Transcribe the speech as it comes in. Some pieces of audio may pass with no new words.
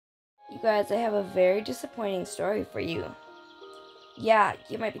You guys, I have a very disappointing story for you. Yeah,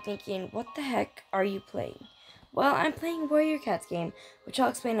 you might be thinking, what the heck are you playing? Well, I'm playing Warrior Cats game, which I'll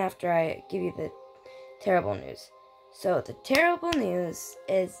explain after I give you the terrible news. So, the terrible news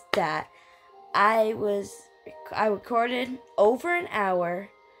is that I recorded over an hour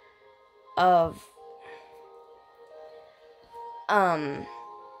of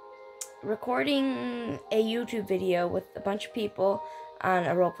recording a YouTube video with a bunch of people on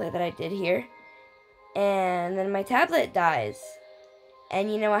a roleplay that I did here. And then my tablet dies.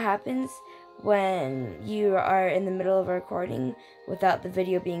 And you know what happens when you are in the middle of a recording without the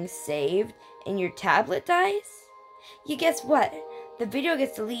video being saved and your tablet dies? You guess what? The video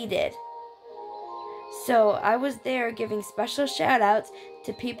gets deleted. So I was there giving special shout outs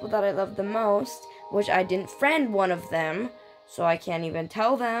to people that I love the most, which I didn't friend one of them, so I can't even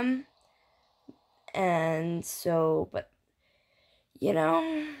tell them. And so, but, you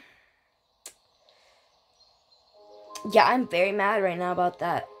know, yeah, I'm very mad right now about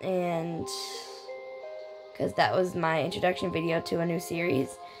that. And because that was my introduction video to a new series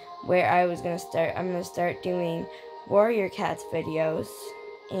where I'm going to start doing Warrior Cats videos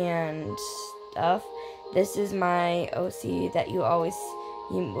and stuff. This is my OC that you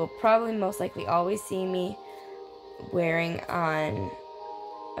will probably most likely always see me wearing on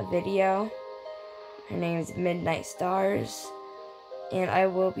a video. Her name is Midnight Stars. And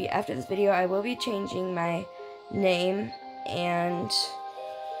after this video, I will be changing my name and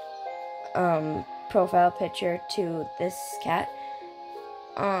profile picture to this cat.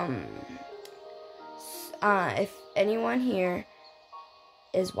 If anyone here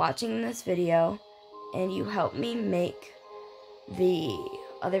is watching this video and you help me make the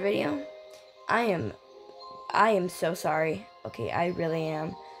other video, I am so sorry. Okay, I really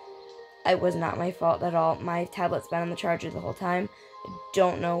am. It was not my fault at all. My tablet's been on the charger the whole time. I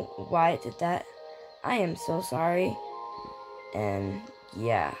don't know why it did that. I am so sorry. And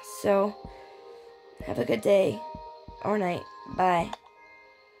yeah, so have a good day or night. Bye.